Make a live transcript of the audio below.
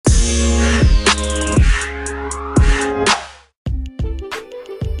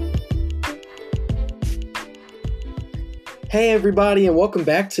Hey everybody, and welcome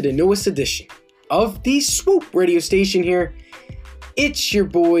back to the newest edition of the Swoop radio station here. It's your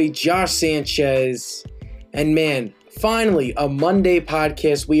boy Josh Sanchez, and man, finally a Monday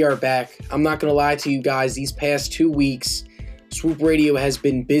podcast. We are back. I'm not gonna lie to you guys, these past 2 weeks Swoop Radio has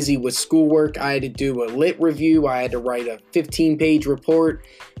been busy with schoolwork. I had to do a lit review, I had to write a 15-page report,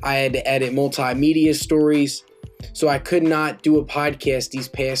 I had to edit multimedia stories, so I could not do a podcast these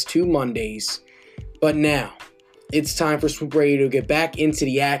past 2 Mondays. But now it's time for Swoop Radio to get back into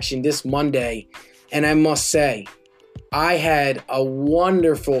the action this Monday. And I must say, I had a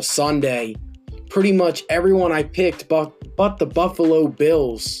wonderful Sunday. Pretty much everyone I picked but the Buffalo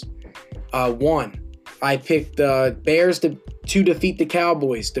Bills won. I picked the Bears to defeat the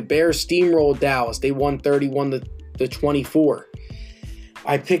Cowboys. The Bears steamrolled Dallas. They won 31-24.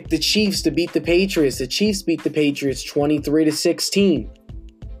 I picked the Chiefs to beat the Patriots. The Chiefs beat the Patriots 23-16.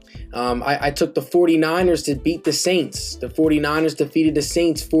 I took the 49ers to beat the Saints. The 49ers defeated the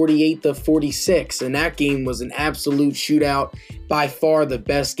Saints 48-46, and that game was an absolute shootout, by far the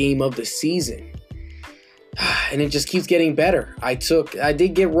best game of the season. And it just keeps getting better. I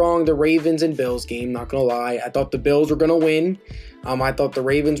did get wrong the Ravens and Bills game, not gonna lie. I thought the Bills were gonna win. I thought the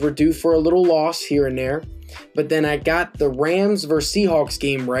Ravens were due for a little loss here and there. But then I got the Rams versus Seahawks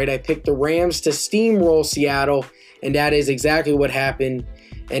game right. I picked the Rams to steamroll Seattle, and that is exactly what happened.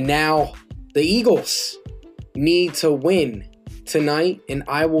 And now the Eagles need to win tonight, and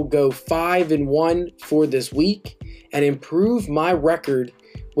I will go 5-1 for this week and improve my record.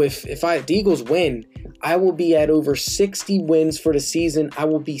 If the Eagles win, I will be at over 60 wins for the season. I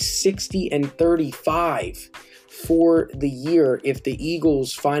will be 60-35 for the year if the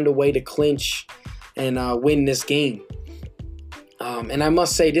Eagles find a way to clinch and win this game. And I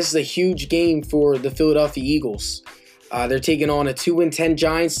must say, this is a huge game for the Philadelphia Eagles. They're taking on a 2-10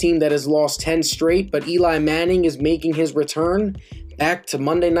 Giants team that has lost 10 straight, but Eli Manning is making his return back to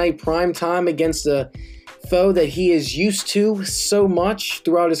Monday Night Prime Time against a foe that he is used to so much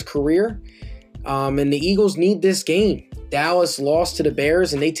throughout his career. And the Eagles need this game. Dallas lost to the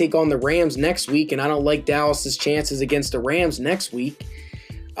Bears, and they take on the Rams next week, and I don't like Dallas's chances against the Rams next week.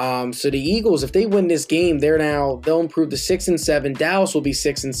 So the Eagles, if they win this game, they'll improve to 6-7. Dallas will be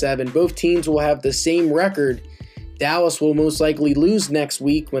 6-7. Both teams will have the same record. Dallas will most likely lose next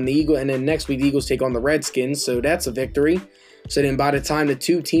week and then next week the Eagles take on the Redskins, so that's a victory. So then by the time the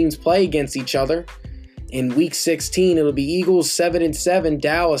two teams play against each other in Week 16, it'll be Eagles 7-7,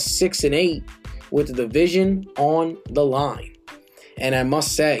 Dallas 6-8, with the division on the line. And I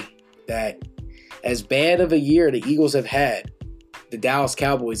must say that as bad of a year the Eagles have had, the Dallas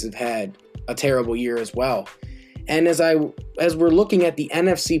Cowboys have had a terrible year as well. And as we're looking at the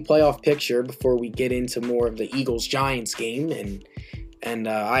NFC playoff picture before we get into more of the Eagles-Giants game, and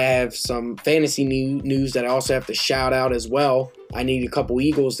I have some fantasy news that I also have to shout out as well. I need a couple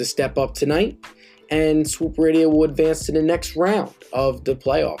Eagles to step up tonight, and Swoop Radio will advance to the next round of the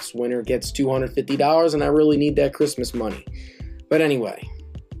playoffs. Winner gets $250, and I really need that Christmas money. But anyway,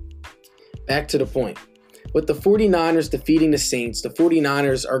 back to the point. With the 49ers defeating the Saints, the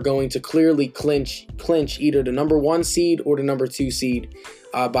 49ers are going to clearly clinch either the number 1 seed or the number 2 seed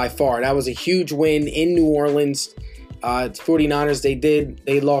by far. That was a huge win in New Orleans. 49ers,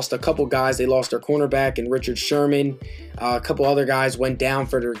 they lost a couple guys. They lost their cornerback and Richard Sherman. A couple other guys went down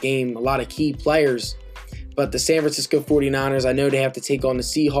for their game, a lot of key players. But the San Francisco 49ers, I know they have to take on the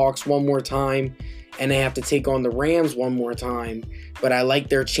Seahawks one more time, and they have to take on the Rams one more time. But I like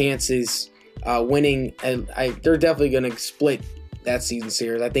their chances winning, and they're definitely going to split that season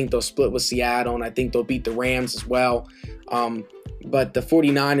series. I think they'll split with Seattle, and I think they'll beat the Rams as well. But the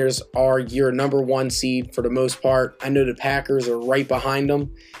 49ers are your number 1 seed for the most part. I know the Packers are right behind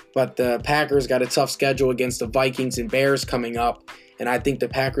them, but the Packers got a tough schedule against the Vikings and Bears coming up, and I think the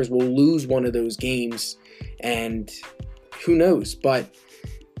Packers will lose one of those games, and who knows, but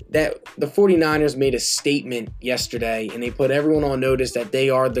that the 49ers made a statement yesterday, and they put everyone on notice that they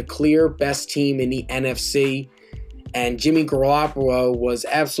are the clear best team in the NFC. And Jimmy Garoppolo was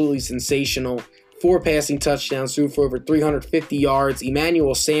absolutely sensational. 4 passing touchdowns, threw for over 350 yards.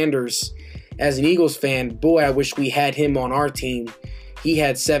 Emmanuel Sanders, as an Eagles fan, boy, I wish we had him on our team. He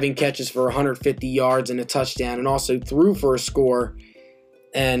had 7 catches for 150 yards and a touchdown, and also threw for a score.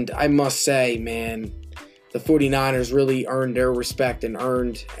 And I must say, man, the 49ers really earned their respect and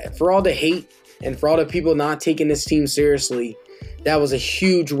earned, for all the hate and for all the people not taking this team seriously, that was a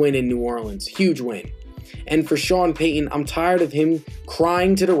huge win in New Orleans. Huge win. And for Sean Payton, I'm tired of him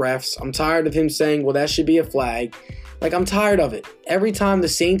crying to the refs. I'm tired of him saying, well, that should be a flag. I'm tired of it. Every time the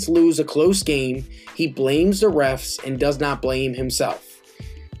Saints lose a close game, he blames the refs and does not blame himself.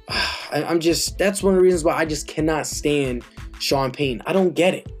 That's one of the reasons why I just cannot stand Sean Payton. I don't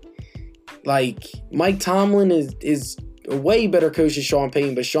get it. Like, Mike Tomlin is a way better coach than Sean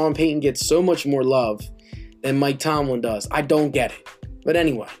Payton, but Sean Payton gets so much more love than Mike Tomlin does. I don't get it. But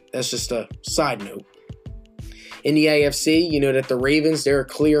anyway, that's just a side note. In the AFC, you know that the Ravens, they're a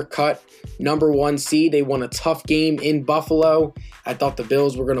clear-cut number 1 seed. They won a tough game in Buffalo. I thought the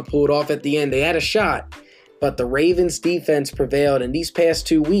Bills were going to pull it off at the end. They had a shot, but the Ravens' defense prevailed. And these past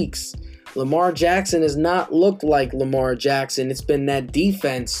 2 weeks, Lamar Jackson has not looked like Lamar Jackson. It's been that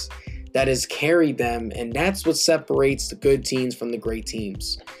defense that has carried them, and that's what separates the good teams from the great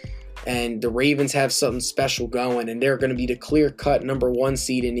teams. And the Ravens have something special going, and they're going to be the clear-cut number 1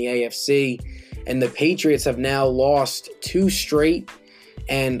 seed in the AFC. And the Patriots have now lost 2 straight,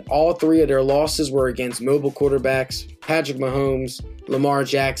 and all 3 of their losses were against mobile quarterbacks, Patrick Mahomes, Lamar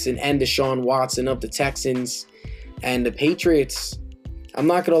Jackson, and Deshaun Watson of the Texans. And the Patriots, I'm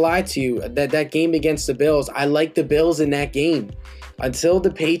not going to lie to you, that game against the Bills, I like the Bills in that game. Until the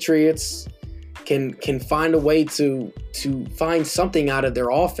Patriots can find a way to find something out of their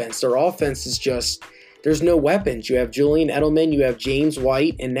offense. Their offense is just, there's no weapons. You have Julian Edelman, you have James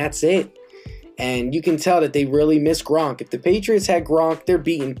White, and that's it. And you can tell that they really miss Gronk. If the Patriots had Gronk, they're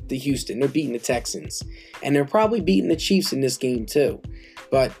beating the Houston, they're beating the Texans, and they're probably beating the Chiefs in this game too.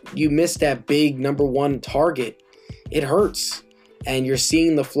 But you miss that big number 1 target, it hurts. And you're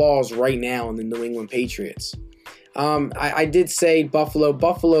seeing the flaws right now in the New England Patriots. I did say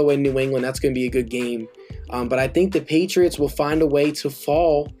Buffalo and New England, that's going to be a good game. But I think the Patriots will find a way to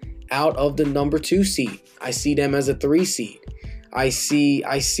fall out of the number 2 seed. I see them as a 3 seed. I see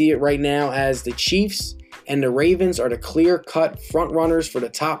it right now as the Chiefs and the Ravens are the clear-cut front runners for the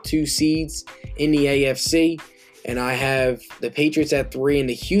top 2 seeds in the AFC. And I have the Patriots at 3 and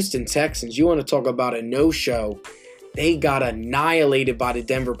the Houston Texans. You want to talk about a no-show. They got annihilated by the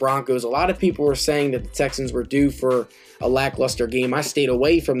Denver Broncos. A lot of people were saying that the Texans were due for a lackluster game. I stayed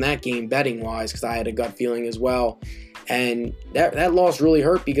away from that game betting-wise because I had a gut feeling as well. And that loss really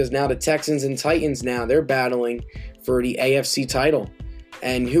hurt because now the Texans and Titans now, they're battling for the AFC title.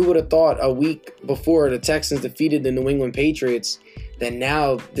 And who would have thought a week before the Texans defeated the New England Patriots that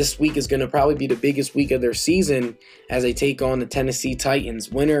now this week is going to probably be the biggest week of their season as they take on the Tennessee Titans.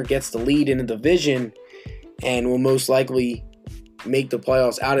 Winner gets the lead in the division and will most likely make the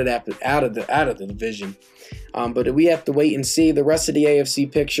playoffs out of the division. But we have to wait and see the rest of the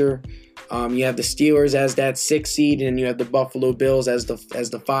AFC picture. You have the Steelers as that 6 seed, and you have the Buffalo Bills as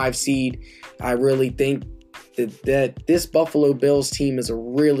the 5 seed. I really think that this Buffalo Bills team is a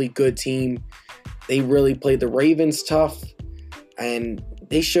really good team. They really played the Ravens tough, and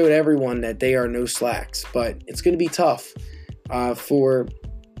they showed everyone that they are no slacks. But it's going to be tough for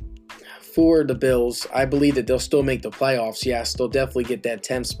the Bills. I believe that they'll still make the playoffs. Yes, they'll definitely get that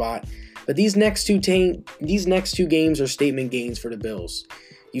 10th spot. But these next two games are statement games for the Bills.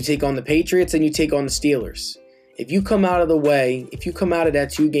 You take on the Patriots and you take on the Steelers. If you come out of that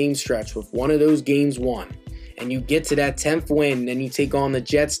 2-game stretch with one of those games won, and you get to that 10th win, and then you take on the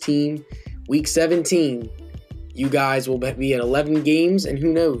Jets team, Week 17, you guys will be at 11 games, and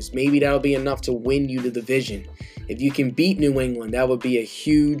who knows, maybe that'll be enough to win you the division. If you can beat New England, that would be a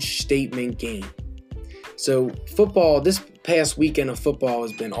huge statement game. So football, this past weekend of football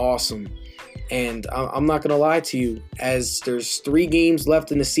has been awesome. And I'm not going to lie to you, as there's 3 games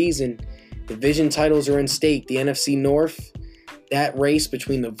left in the season, division titles are in stake. The NFC North, that race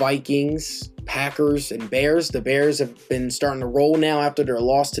between the Vikings, Packers, and Bears. The Bears have been starting to roll now after their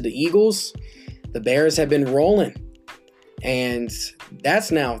loss to the Eagles. The Bears have been rolling. And that's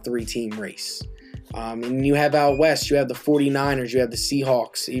now a 3-team race. And you have out west, you have the 49ers, you have the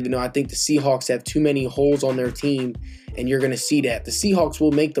Seahawks, even though I think the Seahawks have too many holes on their team, and you're going to see that. The Seahawks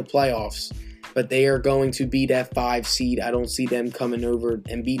will make the playoffs, but they are going to be that 5 seed. I don't see them coming over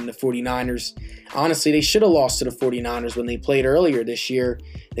and beating the 49ers. Honestly, they should have lost to the 49ers when they played earlier this year.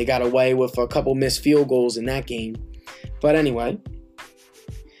 They got away with a couple missed field goals in that game. But anyway,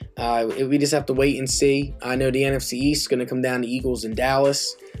 we just have to wait and see. I know the NFC East is going to come down to Eagles and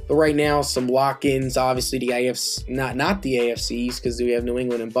Dallas. But right now, some lock-ins. Obviously, the AFC, not the AFC East, because we have New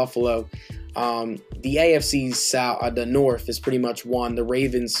England and Buffalo. The AFC South, the North, is pretty much won. The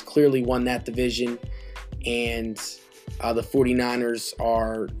Ravens clearly won that division, and the 49ers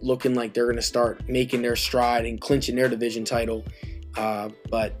are looking like they're going to start making their stride and clinching their division title.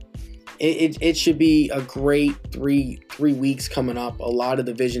 But it should be a great three weeks coming up. A lot of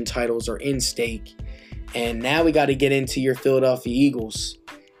division titles are in stake, and now we got to get into your Philadelphia Eagles,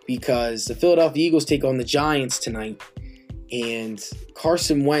 because the Philadelphia Eagles take on the Giants tonight, and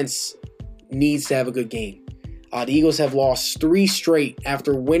Carson Wentz needs to have a good game. The Eagles have lost 3 straight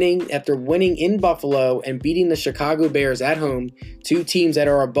after winning in Buffalo and beating the Chicago Bears at home, 2 teams that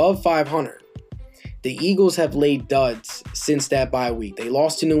are above 500. The Eagles have laid duds since that bye week. They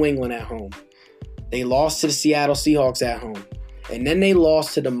lost to New England at home. They lost to the Seattle Seahawks at home. And then they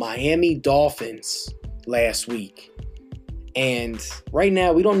lost to the Miami Dolphins last week. And right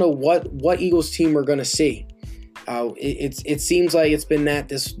now, we don't know what Eagles team we're going to see. It seems like it's been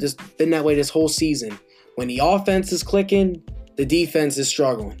that way this whole season. When the offense is clicking, the defense is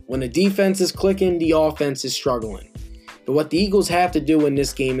struggling. When the defense is clicking, the offense is struggling. But what the Eagles have to do in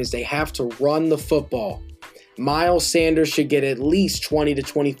this game is they have to run the football. Miles Sanders should get at least 20 to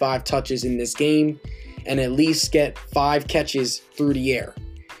 25 touches in this game and at least get 5 catches through the air.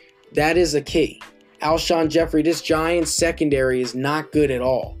 That is a key. Alshon Jeffrey, this Giants secondary is not good at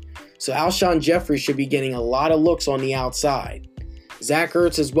all. So Alshon Jeffrey should be getting a lot of looks on the outside. Zach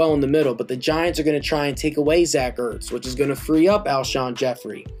Ertz is well in the middle, but the Giants are going to try and take away Zach Ertz, which is going to free up Alshon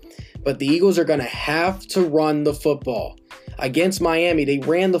Jeffrey. But the Eagles are going to have to run the football. Against Miami, they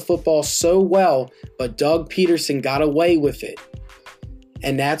ran the football so well, but Doug Peterson got away with it.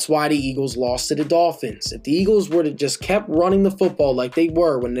 And that's why the Eagles lost to the Dolphins. If the Eagles would have just kept running the football like they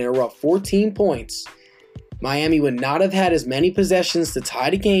were when they were up 14 points, Miami would not have had as many possessions to tie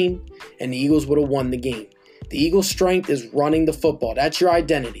the game, and the Eagles would have won the game. The Eagles' strength is running the football. That's your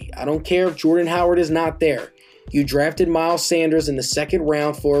identity. I don't care if Jordan Howard is not there. You drafted Miles Sanders in the 2nd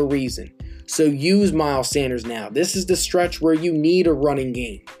round for a reason. So use Miles Sanders now. This is the stretch where you need a running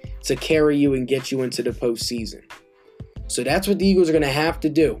game to carry you and get you into the postseason. So that's what the Eagles are going to have to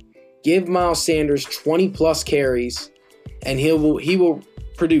do. Give Miles Sanders 20-plus carries, and he will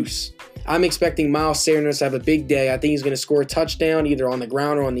produce. I'm expecting Miles Sanders to have a big day. I think he's going to score a touchdown either on the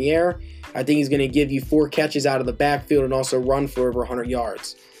ground or on the air. I think he's going to give you 4 catches out of the backfield and also run for over 100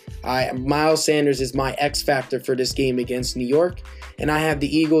 yards. Miles Sanders is my X factor for this game against New York, and I have the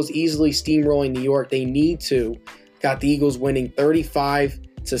Eagles easily steamrolling New York. They need to. Got the Eagles winning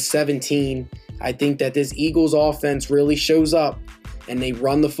 35-17. I think that this Eagles offense really shows up and they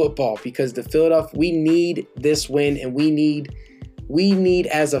run the football because we need this win, and we need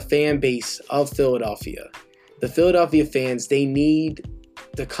as a fan base of Philadelphia. The Philadelphia fans, they need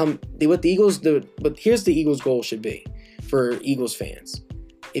to come. What the Eagles do, but here's the Eagles' goal should be for Eagles fans.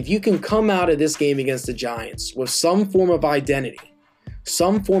 If you can come out of this game against the Giants with some form of identity,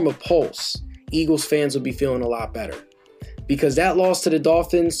 some form of pulse, Eagles fans will be feeling a lot better. Because that loss to the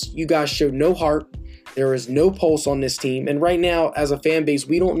Dolphins, you guys showed no heart. There is no pulse on this team. And right now, as a fan base,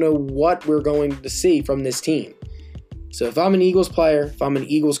 we don't know what we're going to see from this team. So if I'm an Eagles player, if I'm an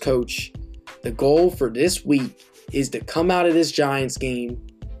Eagles coach, the goal for this week is to come out of this Giants game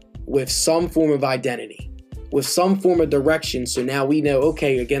with some form of identity, with some form of direction. So now we know,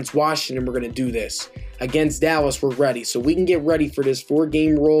 okay, against Washington, we're going to do this. Against Dallas, we're ready. So we can get ready for this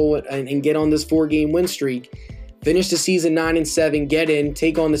 4-game roll and get on this 4-game win streak. Finish the season 9-7, get in,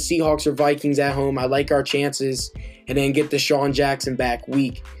 take on the Seahawks or Vikings at home. I like our chances. And then get Deshaun Jackson back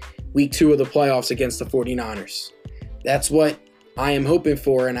week 2 of the playoffs against the 49ers. That's what I am hoping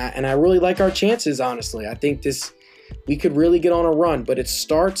for, and I really like our chances, honestly. I think we could really get on a run, but it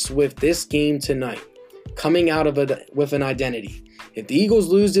starts with this game tonight, coming out of with an identity. If the Eagles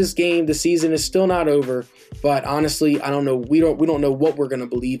lose this game, the season is still not over, but honestly, I don't know. We don't know what we're going to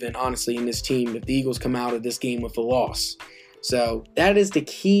believe in, honestly, in this team if the Eagles come out of this game with a loss. So that is the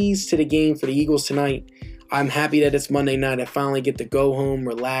keys to the game for the Eagles tonight. I'm happy that it's Monday night. I finally get to go home,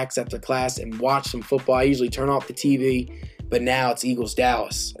 relax after class, and watch some football. I usually turn off the TV, but now it's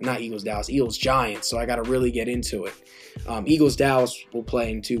Eagles-Giants. So I got to really get into it. Eagles-Dallas will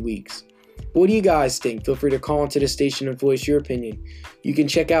play in 2 weeks. What do you guys think? Feel free to call into the station and voice your opinion. You can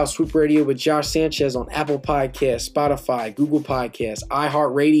check out Swoop Radio with Josh Sanchez on Apple Podcasts, Spotify, Google Podcasts,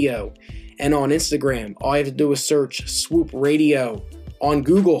 iHeartRadio, and on Instagram. All you have to do is search Swoop Radio on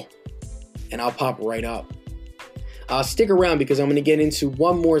Google, and I'll pop right up. Stick around because I'm going to get into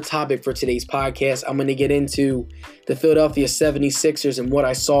one more topic for today's podcast. I'm going to get into the Philadelphia 76ers and what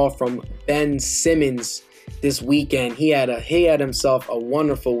I saw from Ben Simmons this weekend. He had himself a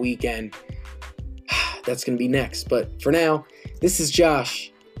wonderful weekend. That's going to be next. But for now, this is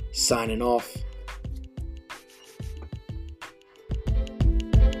Josh signing off.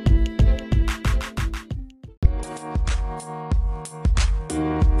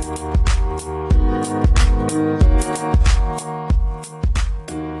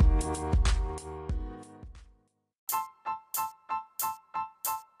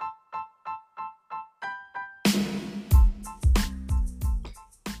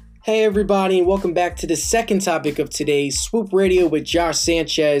 Hey everybody, and welcome back to the second topic of today's Swoop Radio with Josh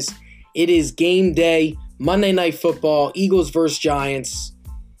Sanchez. It is game day, Monday Night Football, Eagles versus Giants.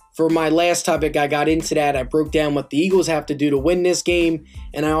 For my last topic, I got into that. I broke down what the Eagles have to do to win this game,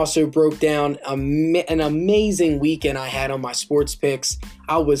 and I also broke down an amazing weekend I had on my sports picks.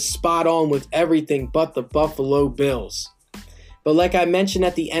 I was spot on with everything but the Buffalo Bills. But like I mentioned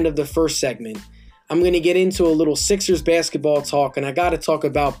at the end of the first segment, I'm going to get into a little Sixers basketball talk, and I got to talk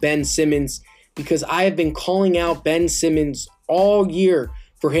about Ben Simmons because I have been calling out Ben Simmons all year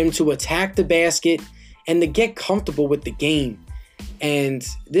for him to attack the basket and to get comfortable with the game. And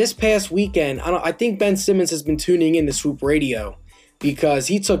this past weekend, I think Ben Simmons has been tuning in to Swoop Radio because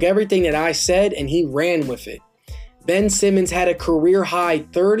he took everything that I said and he ran with it. Ben Simmons had a career-high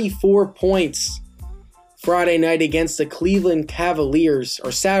 34 points Friday night against the Cleveland Cavaliers,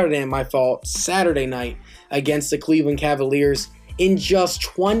 or Saturday night against the Cleveland Cavaliers in just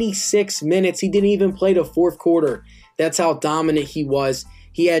 26 minutes. He didn't even play the fourth quarter. That's how dominant he was.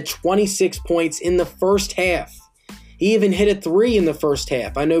 He had 26 points in the first half. He even hit a 3 in the first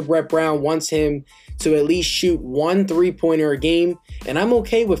half. I know Brett Brown wants him to at least shoot 1 3-pointer a game, and I'm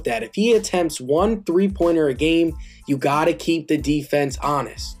okay with that. If he attempts 1 3-pointer a game, you got to keep the defense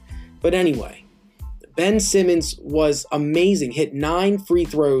honest. But anyway, Ben Simmons was amazing. Hit 9 free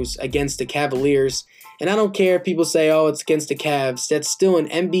throws against the Cavaliers. And I don't care if people say, oh, it's against the Cavs. That's still an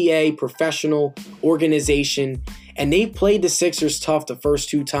NBA professional organization. And they played the Sixers tough the first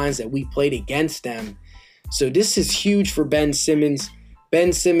 2 times that we played against them. So this is huge for Ben Simmons.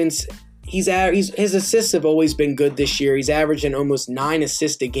 Ben Simmons, his assists have always been good this year. He's averaging almost 9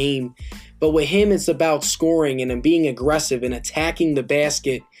 assists a game. But with him, it's about scoring and being aggressive and attacking the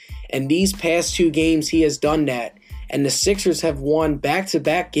basket. And these past 2 games, he has done that. And the Sixers have won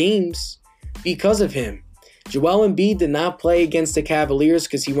back-to-back games because of him. Joel Embiid did not play against the Cavaliers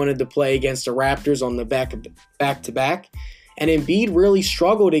because he wanted to play against the Raptors on the back-to-back. And Embiid really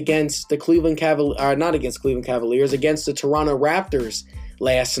struggled against the against the Toronto Raptors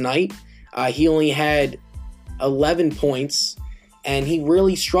last night. He only had 11 points, and he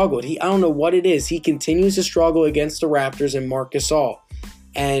really struggled. I don't know what it is. He continues to struggle against the Raptors and Marc Gasol.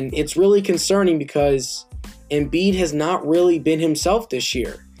 And it's really concerning because Embiid has not really been himself this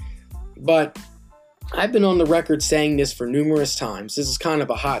year. But I've been on the record saying this for numerous times. This is kind of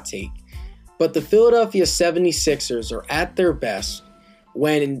a hot take. But the Philadelphia 76ers are at their best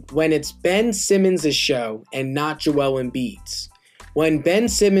when it's Ben Simmons' show and not Joel Embiid's. When Ben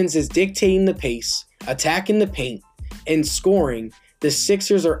Simmons is dictating the pace, attacking the paint, and scoring, the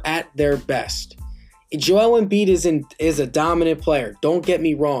Sixers are at their best. Joel Embiid is a dominant player. Don't get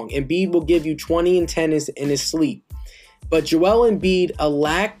me wrong. Embiid will give you 20 and 10 in his sleep. But Joel Embiid,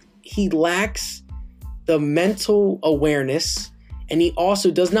 he lacks the mental awareness. And he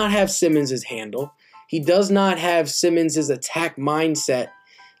also does not have Simmons' handle. He does not have Simmons' attack mindset,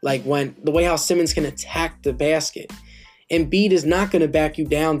 like the way how Simmons can attack the basket. Embiid is not going to back you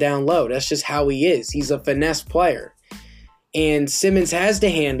down low. That's just how he is. He's a finesse player. And Simmons has the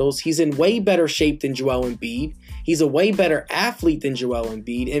handles. He's in way better shape than Joel Embiid. He's a way better athlete than Joel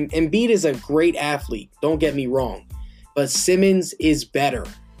Embiid. And Embiid is a great athlete. Don't get me wrong. But Simmons is better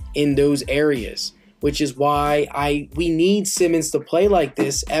in those areas, which is why we need Simmons to play like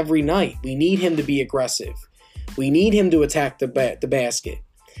this every night. We need him to be aggressive. We need him to attack the basket.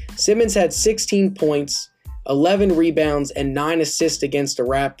 Simmons had 16 points, 11 rebounds, and 9 assists against the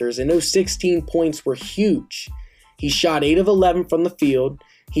Raptors, and those 16 points were huge. He shot 8 of 11 from the field.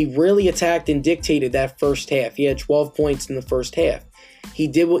 He really attacked and dictated that first half. He had 12 points in the first half. He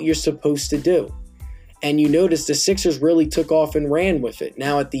did what you're supposed to do. And you notice the Sixers really took off and ran with it.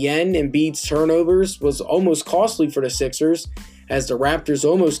 Now at the end, Embiid's turnovers was almost costly for the Sixers as the Raptors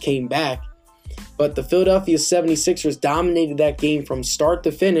almost came back. But the Philadelphia 76ers dominated that game from start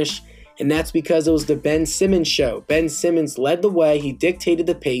to finish, and that's because it was the Ben Simmons show. Ben Simmons led the way. He dictated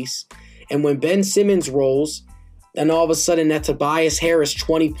the pace. And when Ben Simmons rolls, then all of a sudden that Tobias Harris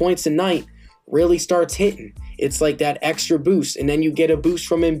 20 points a night really starts hitting. It's like that extra boost, and then you get a boost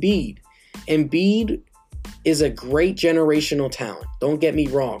from Embiid. Embiid is a great generational talent. Don't get me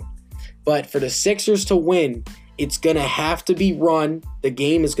wrong. But for the Sixers to win, it's going to have to be run. The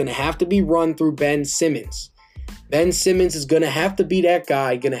game is going to have to be run through Ben Simmons. Ben Simmons is going to have to be that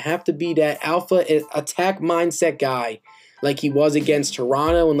guy, going to have to be that alpha attack mindset guy like he was against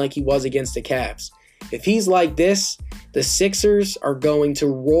Toronto and like he was against the Cavs. If he's like this, the Sixers are going to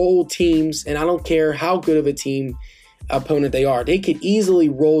roll teams, and I don't care how good of a team opponent they are. They could easily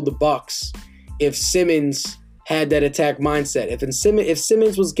roll the Bucks if Simmons had that attack mindset. If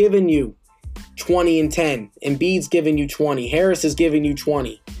Simmons was giving you 20 and 10, Embiid's giving you 20, Harris is giving you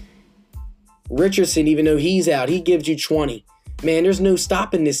 20, Richardson, even though he's out, he gives you 20. man, there's no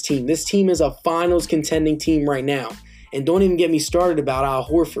stopping this team. This team is a finals contending team right now. And don't even get me started about Al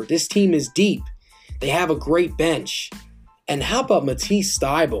Horford. This team is deep. They have a great bench. And how about Matisse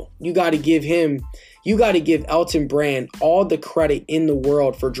Thybulle? You got to give Elton Brand all the credit in the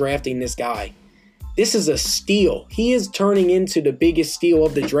world for drafting this guy. This is a steal. He is turning into the biggest steal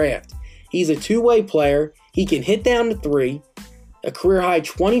of the draft. He's a two-way player. He can hit down the three. A career-high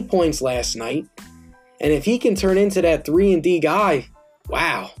 20 points last night. And if he can turn into that 3-and-D guy,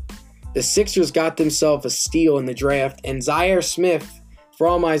 wow. The Sixers got themselves a steal in the draft. And Zaire Smith, for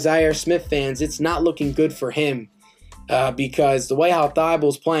all my Zaire Smith fans, it's not looking good for him. Because the way how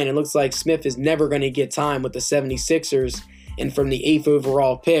Thybulle's playing, it looks like Smith is never going to get time with the 76ers. And from the 8th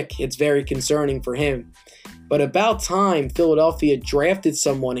overall pick, it's very concerning for him. But about time Philadelphia drafted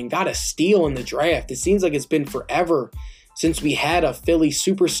someone and got a steal in the draft. It seems like it's been forever since we had a Philly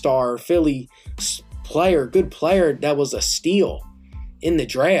superstar, Philly player, good player that was a steal in the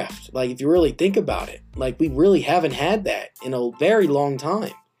draft. Like, if you really think about it, like, we really haven't had that in a very long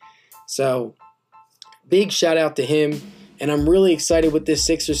time. So, big shout out to him. And I'm really excited with this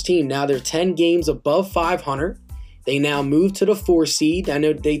Sixers team. Now they're 10 games above 500. They now move to the 4 seed. I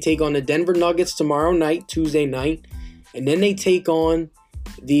know they take on the Denver Nuggets tomorrow night, Tuesday night. And then they take on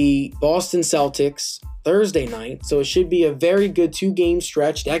the Boston Celtics Thursday night. So it should be a very good 2-game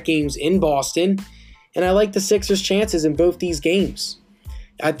stretch. That game's in Boston. And I like the Sixers' chances in both these games.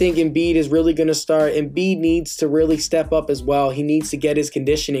 I think Embiid is really going to start. Embiid needs to really step up as well. He needs to get his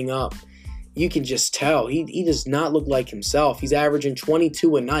conditioning up. You can just tell. He does not look like himself. He's averaging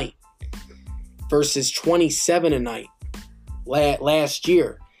 22 a night versus 27 a night last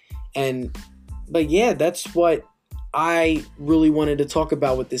year. But yeah, that's what I really wanted to talk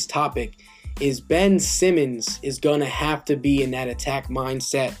about with this topic, is Ben Simmons is going to have to be in that attack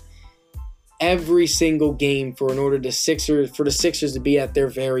mindset every single game for the Sixers to be at their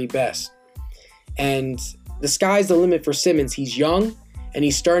very best. And the sky's the limit for Simmons. He's young and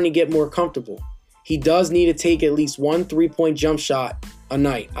he's starting to get more comfortable. He does need to take at least one 3-point jump shot a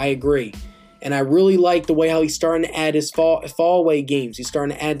night. I agree. And I really like the way how he's starting to add his fall away games. He's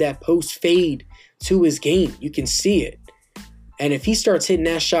starting to add that post fade to his game. You can see it. And if he starts hitting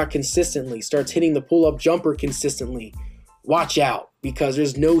that shot consistently, starts hitting the pull-up jumper consistently, watch out, because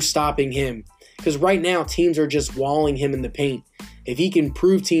there's no stopping him. Because right now, teams are just walling him in the paint. If he can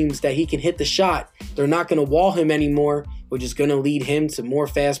prove teams that he can hit the shot, they're not going to wall him anymore, which is going to lead him to more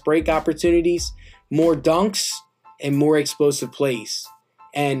fast break opportunities, more dunks, and more explosive plays.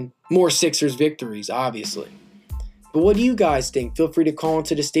 And more Sixers victories, obviously. But what do you guys think? Feel free to call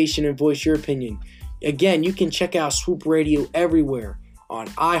into the station and voice your opinion. Again, you can check out Swoop Radio everywhere on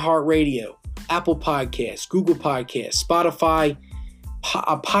iHeartRadio, Apple Podcasts, Google Podcasts, Spotify,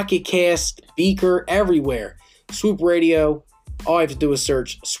 Pocket Cast, Beaker, everywhere. Swoop Radio. All I have to do is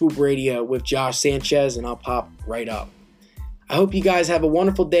search Swoop Radio with Josh Sanchez and I'll pop right up. I hope you guys have a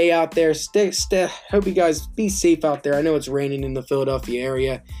wonderful day out there. Hope you guys be safe out there. I know it's raining in the Philadelphia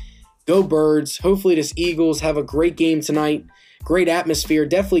area. Go Birds. Hopefully this Eagles have a great game tonight. Great atmosphere.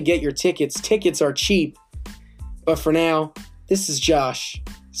 Definitely get your tickets. Tickets are cheap. But for now, this is Josh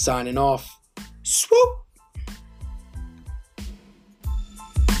signing off. Swoop!